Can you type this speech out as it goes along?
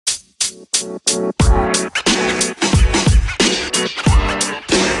Hello,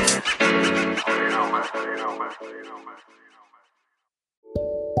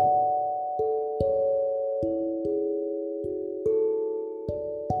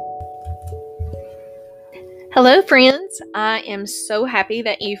 friends. I am so happy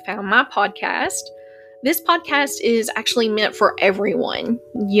that you found my podcast. This podcast is actually meant for everyone,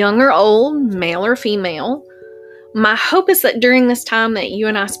 young or old, male or female. My hope is that during this time that you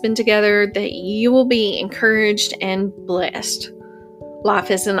and I spend together, that you will be encouraged and blessed. Life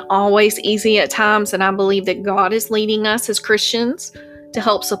isn't always easy at times, and I believe that God is leading us as Christians to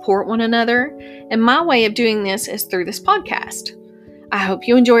help support one another. And my way of doing this is through this podcast. I hope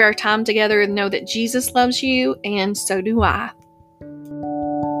you enjoy our time together and know that Jesus loves you, and so do I.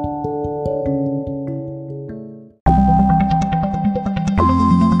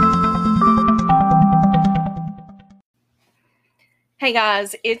 Hey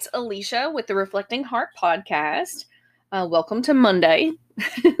guys, it's Alicia with the Reflecting Heart podcast. Welcome to Monday.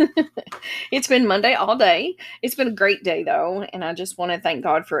 It's been Monday all day. It's been a great day though, and I just want to thank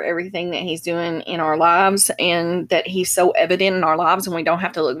God for everything that He's doing in our lives and that He's so evident in our lives and we don't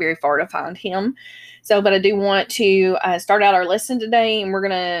have to look very far to find Him. But I do want to start out our lesson today, and we're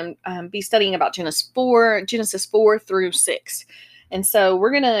going to be studying about Genesis 4 through 6. And so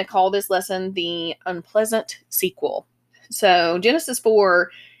we're going to call this lesson the unpleasant sequel. So Genesis 4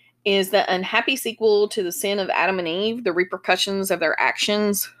 is the unhappy sequel to the sin of Adam and Eve. The repercussions of their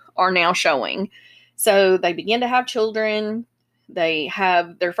actions are now showing. So they begin to have children. They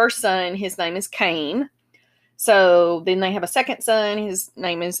have their first son. His name is Cain. So then they have a second son. His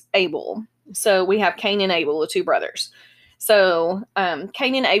name is Abel. So we have Cain and Abel, the two brothers. So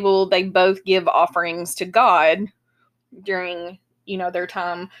Cain and Abel, they both give offerings to God during their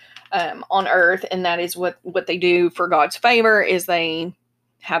time on earth, and that is what they do for God's favor, is they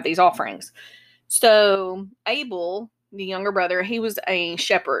have these offerings. So Abel, the younger brother, he was a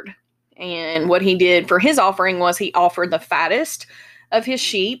shepherd, and what he did for his offering was he offered the fattest of his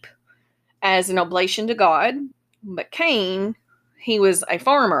sheep as an oblation to God. But Cain, he was a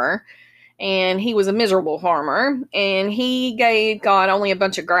farmer, and he was a miserable farmer, and he gave God only a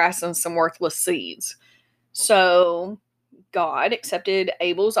bunch of grass and some worthless seeds. So God accepted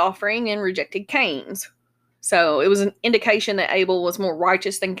Abel's offering and rejected Cain's. So it was an indication that Abel was more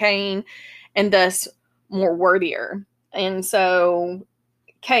righteous than Cain and thus more worthier. And so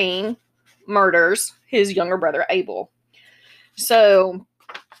Cain murders his younger brother Abel. So,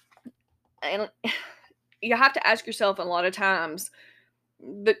 and you have to ask yourself a lot of times,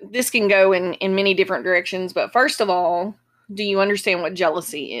 this can go in many different directions, but first of all, do you understand what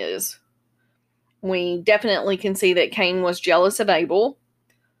jealousy is? We definitely can see that Cain was jealous of Abel,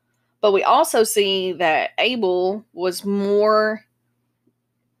 but we also see that Abel was more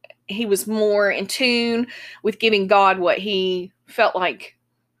in tune with giving God what he felt like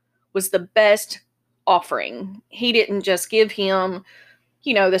was the best offering. He didn't just give him,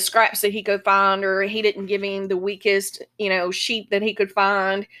 the scraps that he could find, or he didn't give him the weakest, sheep that he could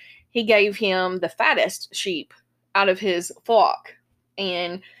find. He gave him the fattest sheep out of his flock.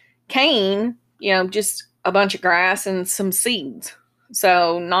 And Cain, just a bunch of grass and some seeds.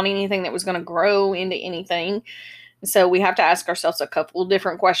 So not anything that was going to grow into anything. So we have to ask ourselves a couple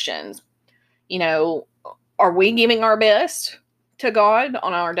different questions. Are we giving our best to God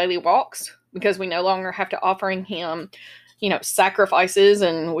on our daily walks? Because we no longer have to offering Him, sacrifices,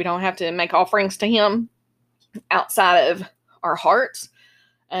 and we don't have to make offerings to Him outside of our hearts,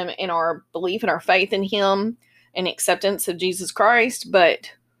 in our belief and our faith in Him and acceptance of Jesus Christ.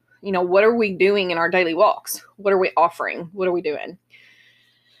 But what are we doing in our daily walks? What are we offering? What are we doing?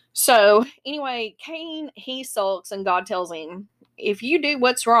 So anyway, Cain, he sulks, and God tells him, if you do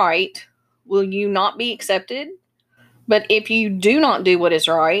what's right, will you not be accepted? But if you do not do what is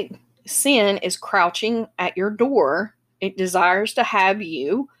right, sin is crouching at your door. It desires to have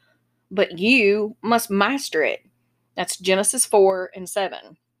you, but you must master it. That's Genesis 4 and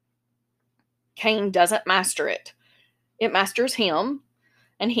 7. Cain doesn't master it. It masters him,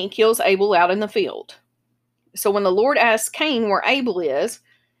 and he kills Abel out in the field. So when the Lord asks Cain where Abel is,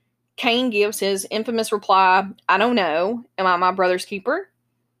 Cain gives his infamous reply, I don't know. Am I my brother's keeper?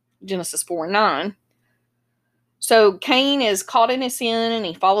 Genesis 4 and 9. So Cain is caught in his sin, and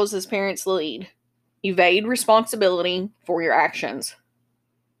he follows his parents' lead. Evade responsibility for your actions.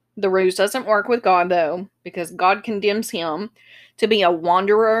 The ruse doesn't work with God, though, because God condemns him to be a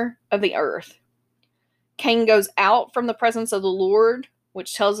wanderer of the earth. Cain goes out from the presence of the Lord,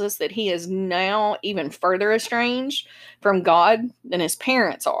 which tells us that he is now even further estranged from God than his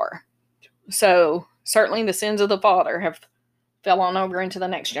parents are. So certainly the sins of the father have fell on over into the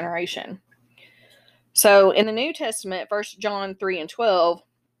next generation. So in the New Testament, 1 John 3 and 12,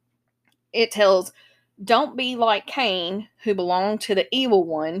 it tells, don't be like Cain, who belonged to the evil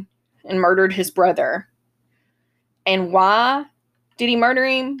one and murdered his brother. And why did he murder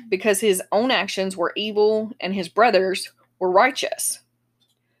him? Because his own actions were evil and his brothers were righteous.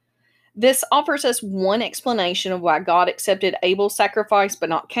 This offers us one explanation of why God accepted Abel's sacrifice but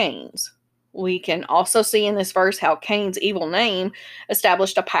not Cain's. We can also see in this verse how Cain's evil name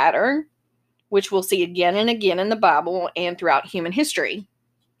established a pattern, which we'll see again and again in the Bible and throughout human history.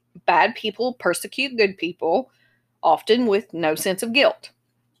 Bad people persecute good people, often with no sense of guilt.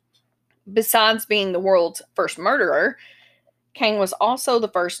 Besides being the world's first murderer, Cain was also the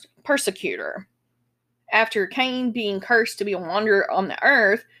first persecutor. After Cain being cursed to be a wanderer on the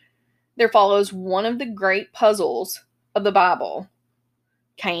earth, there follows one of the great puzzles of the Bible.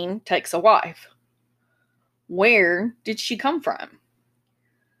 Cain takes a wife. Where did she come from?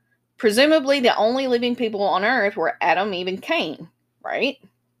 Presumably, the only living people on earth were Adam, Eve, and Cain, right?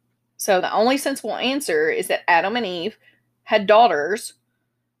 So the only sensible answer is that Adam and Eve had daughters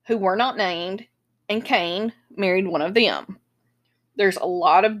who were not named, and Cain married one of them. There's a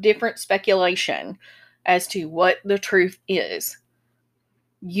lot of different speculation as to what the truth is.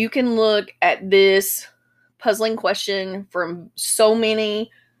 You can look at this puzzling question from so many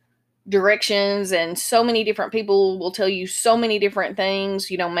directions, and so many different people will tell you so many different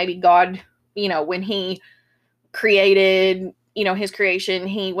things. Maybe God, when he created, his creation,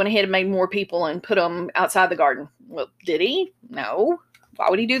 he went ahead and made more people and put them outside the garden. Well, did he? No. Why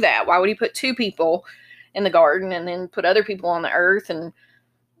would he do that? Why would he put 2 people in the garden and then put other people on the earth? And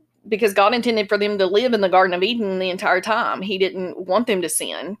because God intended for them to live in the Garden of Eden the entire time. He didn't want them to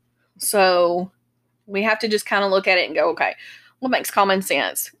sin. So we have to just kind of look at it and go, okay, what makes common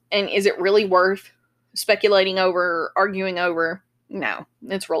sense? And is it really worth speculating over, arguing over? No,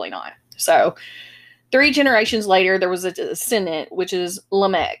 it's really not. So 3 generations later, there was a descendant, which is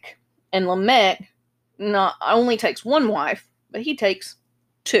Lamech. And Lamech not only takes 1 wife, but he takes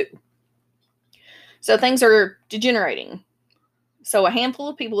 2. So things are degenerating. So a handful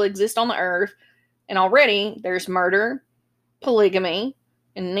of people exist on the earth, and already there's murder, polygamy,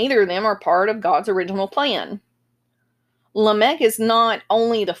 and neither of them are part of God's original plan. Lamech is not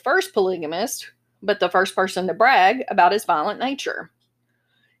only the first polygamist, but the first person to brag about his violent nature.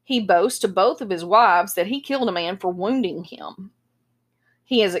 He boasts to both of his wives that he killed a man for wounding him.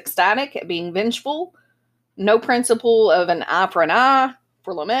 He is ecstatic at being vengeful, no principle of an eye for an eye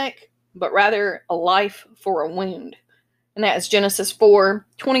for Lamech, but rather a life for a wound. And that is Genesis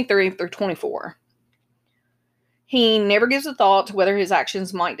 4:23-24. He never gives a thought to whether his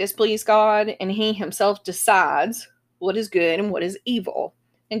actions might displease God, and he himself decides what is good and what is evil.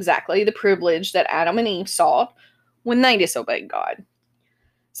 Exactly the privilege that Adam and Eve sought when they disobeyed God.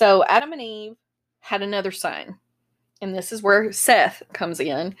 So Adam and Eve had another son, and this is where Seth comes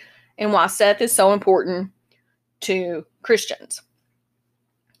in, and why Seth is so important to Christians.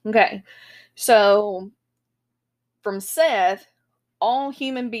 Okay, so from Seth, all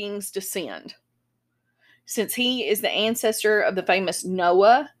human beings descend. Since he is the ancestor of the famous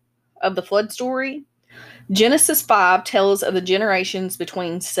Noah of the flood story, Genesis 5 tells of the generations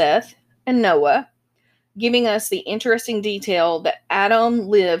between Seth and Noah, giving us the interesting detail that Adam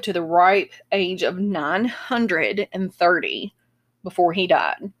lived to the ripe age of 930 before he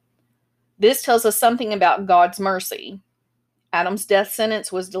died. This tells us something about God's mercy. Adam's death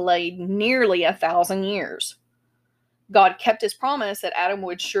sentence was delayed nearly 1,000 years. God kept his promise that Adam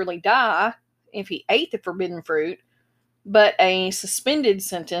would surely die if he ate the forbidden fruit, but a suspended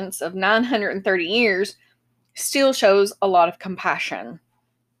sentence of 930 years still shows a lot of compassion.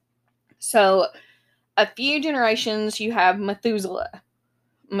 So, a few generations, you have Methuselah.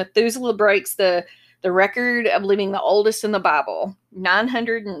 Methuselah breaks the record of living the oldest in the Bible,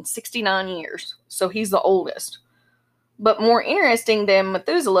 969 years. So he's the oldest. But more interesting than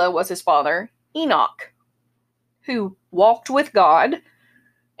Methuselah was his father, Enoch, who walked with God,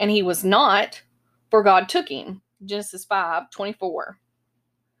 and he was not, for God took him. Genesis 5:24.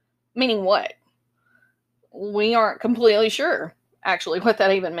 Meaning what? We aren't completely sure, actually, what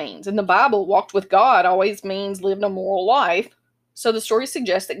that even means. In the Bible, walked with God always means lived a moral life. So the story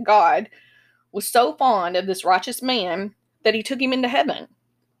suggests that God was so fond of this righteous man that he took him into heaven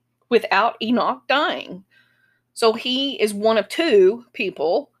without Enoch dying. So he is one of 2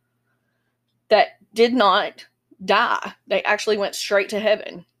 people that did not die. They actually went straight to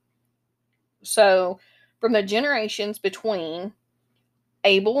heaven. So from the generations between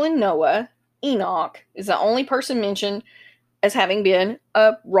Abel and Noah, Enoch is the only person mentioned as having been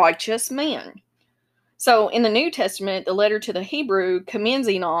a righteous man. So in the New Testament, the letter to the Hebrew commends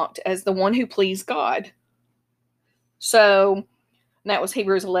Enoch as the one who pleased God. So that was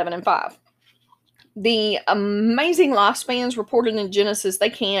Hebrews 11:5. The amazing lifespans reported in Genesis, they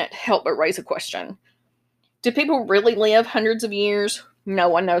can't help but raise a question. Do people really live hundreds of years? No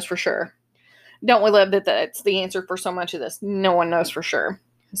one knows for sure. Don't we love that that's the answer for so much of this? No one knows for sure.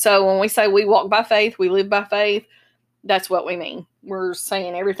 So when we say we walk by faith, we live by faith, that's what we mean. We're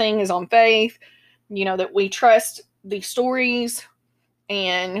saying everything is on faith, that we trust these stories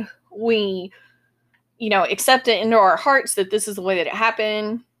and we, accept it into our hearts that this is the way that it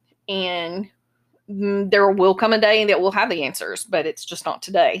happened. And there will come a day that we'll have the answers, but it's just not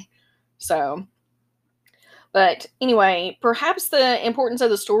today. So, but anyway, perhaps the importance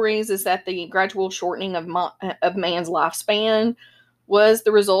of the stories is that the gradual shortening of man's lifespan was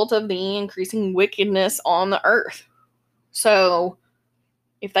the result of the increasing wickedness on the earth. So,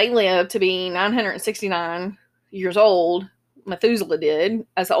 if they lived to be 969 years old, Methuselah did,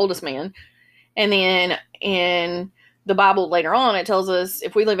 as the oldest man, and then in the Bible later on, it tells us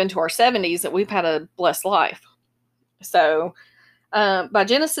if we live into our 70s that we've had a blessed life. So, by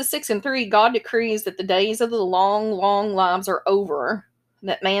Genesis 6:3, God decrees that the days of the long, long lives are over,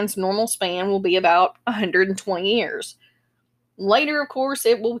 that man's normal span will be about 120 years. Later, of course,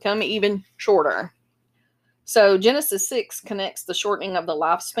 it will become even shorter. So Genesis 6 connects the shortening of the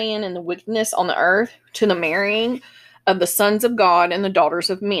lifespan and the wickedness on the earth to the marrying of the sons of God and the daughters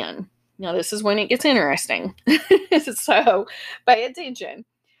of men. Now, this is when it gets interesting. So pay attention.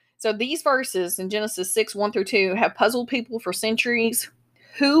 So these verses in Genesis 6:1-2 have puzzled people for centuries.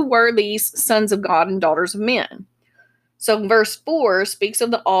 Who were these sons of God and daughters of men? So verse 4 speaks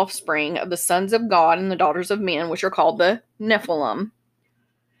of the offspring of the sons of God and the daughters of men, which are called the Nephilim.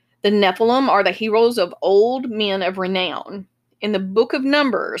 The Nephilim are the heroes of old men of renown. In the book of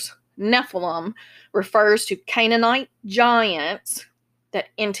Numbers, Nephilim refers to Canaanite giants that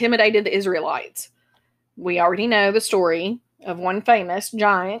intimidated the Israelites. We already know the story of one famous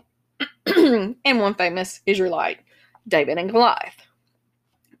giant and one famous Israelite, David and Goliath.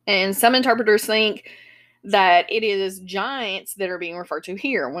 And some interpreters think that it is giants that are being referred to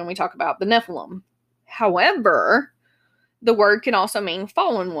here when we talk about the Nephilim. However, the word can also mean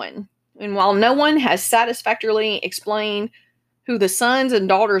fallen one. And while no one has satisfactorily explained who the sons and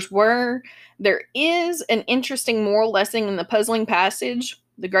daughters were, there is an interesting moral lesson in the puzzling passage.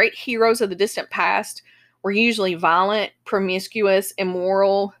 The great heroes of the distant past were usually violent, promiscuous,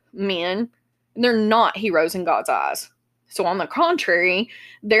 immoral men. And they're not heroes in God's eyes. So on the contrary,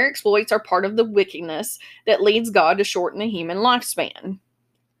 their exploits are part of the wickedness that leads God to shorten the human lifespan.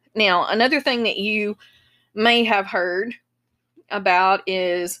 Now, another thing that you may have heard about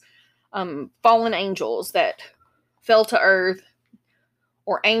is fallen angels that fell to earth,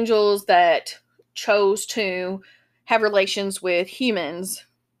 or angels that chose to have relations with humans,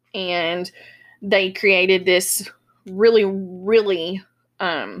 and they created this really, really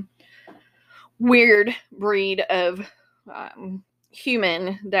weird breed of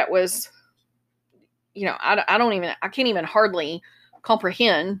human that was, I can't even hardly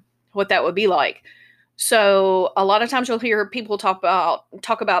comprehend what that would be like. So a lot of times you'll hear people talk about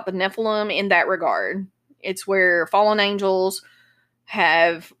the Nephilim in that regard. It's where fallen angels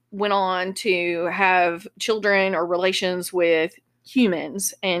have went on to have children or relations with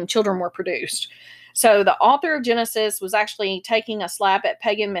humans, and children were produced. So the author of Genesis was actually taking a slap at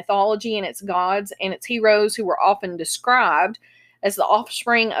pagan mythology and its gods and its heroes, who were often described as the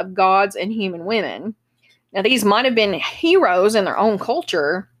offspring of gods and human women. Now, these might have been heroes in their own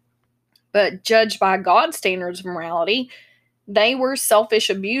culture, but judged by God's standards of morality, they were selfish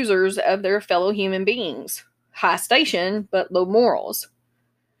abusers of their fellow human beings. High station, but low morals.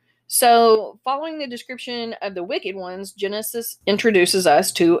 So, following the description of the wicked ones, Genesis introduces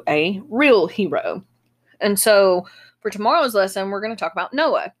us to a real hero. And so, for tomorrow's lesson, we're going to talk about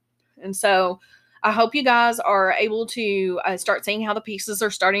Noah. And so, I hope you guys are able to start seeing how the pieces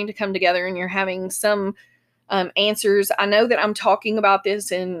are starting to come together and you're having some answers. I know that I'm talking about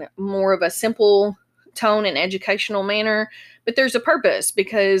this in more of a simple tone and educational manner, but there's a purpose,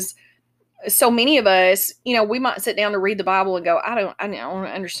 because so many of us, we might sit down to read the Bible and go, I don't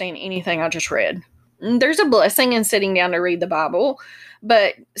understand anything I just read. There's a blessing in sitting down to read the Bible,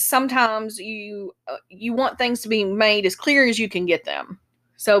 but sometimes you want things to be made as clear as you can get them.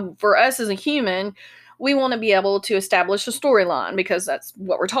 So for us as a human, we want to be able to establish a storyline, because that's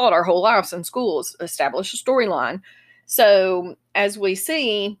what we're taught our whole lives in schools, establish a storyline. So as we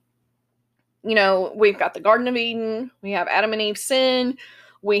see, we've got the Garden of Eden, we have Adam and Eve's sin,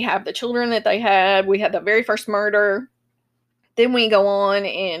 we have the children that they had, we had the very first murder. Then we go on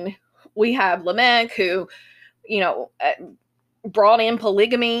and we have Lamech, who, brought in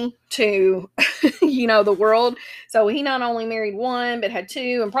polygamy to, the world. So he not only married one, but had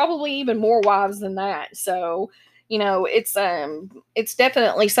two and probably even more wives than that. So, it's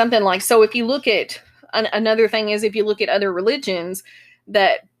definitely something like, so if you look at, another thing is, if you look at other religions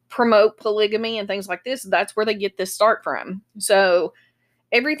that promote polygamy and things like this, that's where they get this start from. So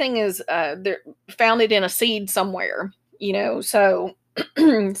everything is, they're founded in a seed somewhere, so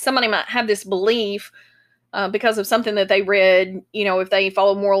somebody might have this belief, because of something that they read. If they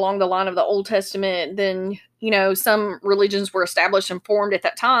follow more along the line of the Old Testament, then, some religions were established and formed at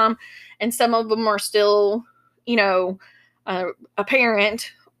that time, and some of them are still,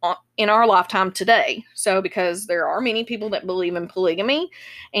 apparent in our lifetime today. So, because there are many people that believe in polygamy,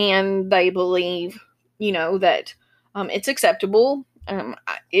 and they believe, that it's acceptable.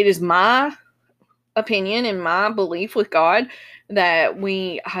 It is my opinion and my belief with God that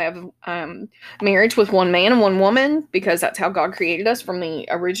we have marriage with one man and one woman, because that's how God created us from the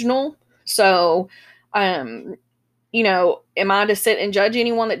original. So, am I to sit and judge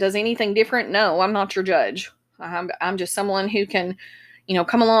anyone that does anything different? No, I'm not your judge. I'm just someone who can,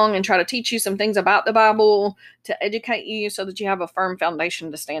 come along and try to teach you some things about the Bible to educate you so that you have a firm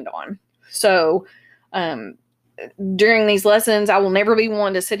foundation to stand on. So, during these lessons, I will never be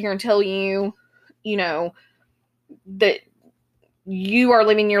one to sit here and tell you, that you are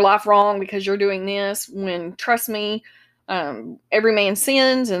living your life wrong because you're doing this, when, trust me, every man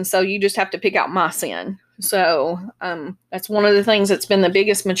sins, and so you just have to pick out my sin. So that's one of the things that's been the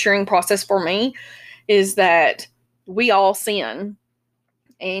biggest maturing process for me, is that we all sin,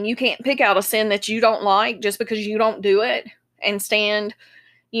 and you can't pick out a sin that you don't like just because you don't do it and stand,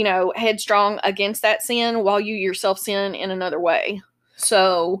 headstrong against that sin while you yourself sin in another way.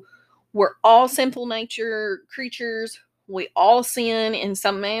 So we're all sinful nature creatures. We all sin in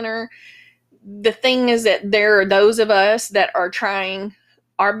some manner. The thing is that there are those of us that are trying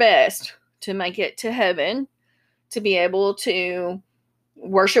our best to make it to heaven, to be able to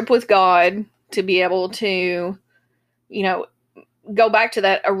worship with God, to be able to, go back to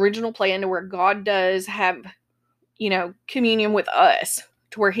that original plan, to where God does have, communion with us,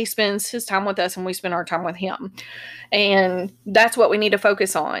 to where he spends his time with us and we spend our time with him. And that's what we need to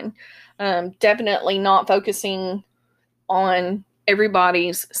focus on. Definitely not focusing on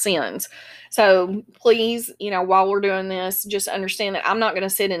everybody's sins. So please, while we're doing this, just understand that I'm not going to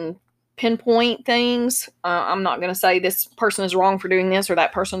sit and pinpoint things. I'm not going to say this person is wrong for doing this or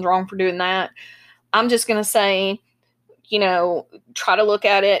that person's wrong for doing that. I'm just going to say, try to look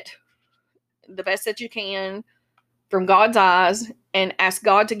at it the best that you can from God's eyes, and ask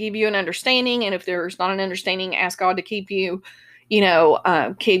God to give you an understanding. And if there's not an understanding, ask God to keep you,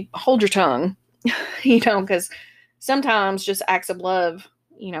 hold your tongue, because sometimes just acts of love,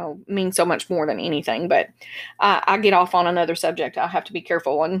 mean so much more than anything. But I get off on another subject. I have to be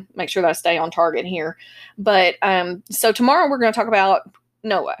careful and make sure that I stay on target here. But so tomorrow we're going to talk about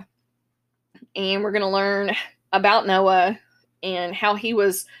Noah, and we're going to learn about Noah and how he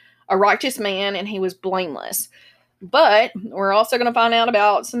was a righteous man and he was blameless. But we're also going to find out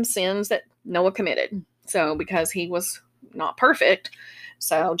about some sins that Noah committed. So, because he was not perfect.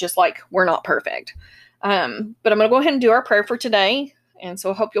 So, just like we're not perfect. But I'm going to go ahead and do our prayer for today. And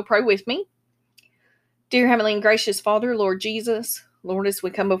so I hope you'll pray with me. Dear Heavenly and Gracious Father, Lord Jesus, Lord, as we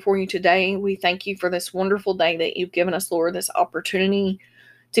come before you today, we thank you for this wonderful day that you've given us, Lord, this opportunity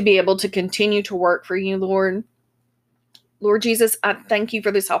to be able to continue to work for you, Lord. Lord Jesus, I thank you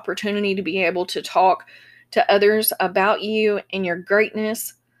for this opportunity to be able to talk to others about you and your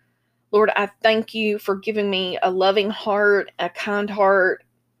greatness. Lord, I thank you for giving me a loving heart, a kind heart,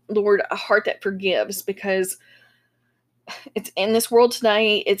 Lord, a heart that forgives, because it's in this world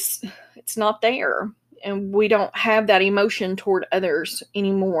today, it's not there. And we don't have that emotion toward others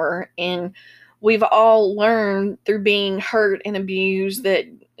anymore. And we've all learned through being hurt and abused that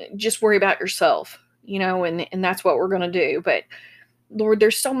just worry about yourself, and that's what we're going to do. But Lord,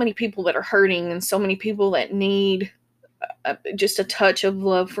 there's so many people that are hurting and so many people that need just a touch of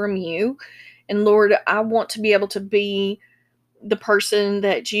love from you. And Lord, I want to be able to be the person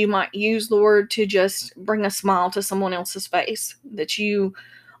that you might use, Lord, to just bring a smile to someone else's face, that you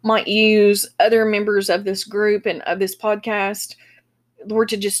might use other members of this group and of this podcast, Lord,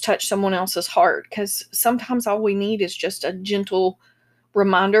 to just touch someone else's heart. Because sometimes all we need is just a gentle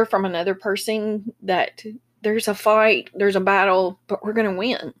reminder from another person that there's a fight, there's a battle, but we're going to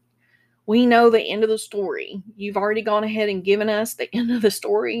win. We know the end of the story. You've already gone ahead and given us the end of the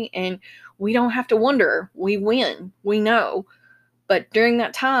story, and we don't have to wonder. We win. We know. But during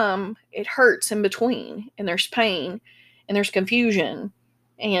that time, it hurts in between, and there's pain, and there's confusion,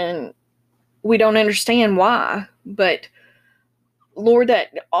 and we don't understand why, but Lord, that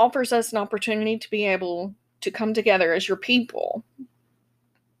offers us an opportunity to be able to come together as your people,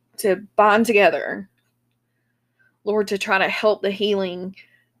 to bond together, Lord, to try to help the healing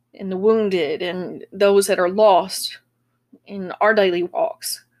and the wounded and those that are lost in our daily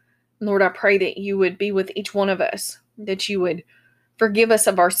walks. Lord, I pray that you would be with each one of us, that you would forgive us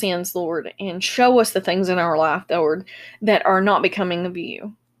of our sins, Lord, and show us the things in our life, Lord, that are not becoming of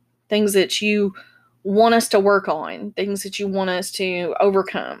you, things that you want us to work on, things that you want us to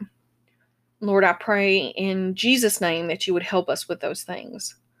overcome. Lord, I pray in Jesus' name that you would help us with those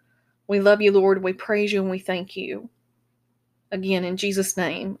things. We love you, Lord. We praise you and we thank you. Again, in Jesus'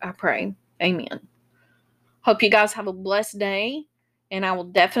 name, I pray. Amen. Hope you guys have a blessed day, and I will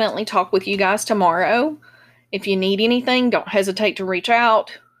definitely talk with you guys tomorrow. If you need anything, don't hesitate to reach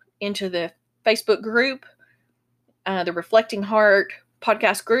out into the Facebook group, the Reflecting Heart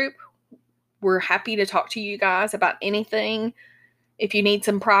podcast group. We're happy to talk to you guys about anything. If you need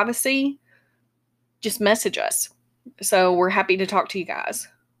some privacy, just message us. So we're happy to talk to you guys.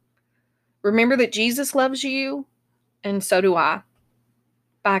 Remember that Jesus loves you, and so do I.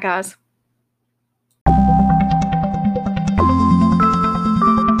 Bye, guys.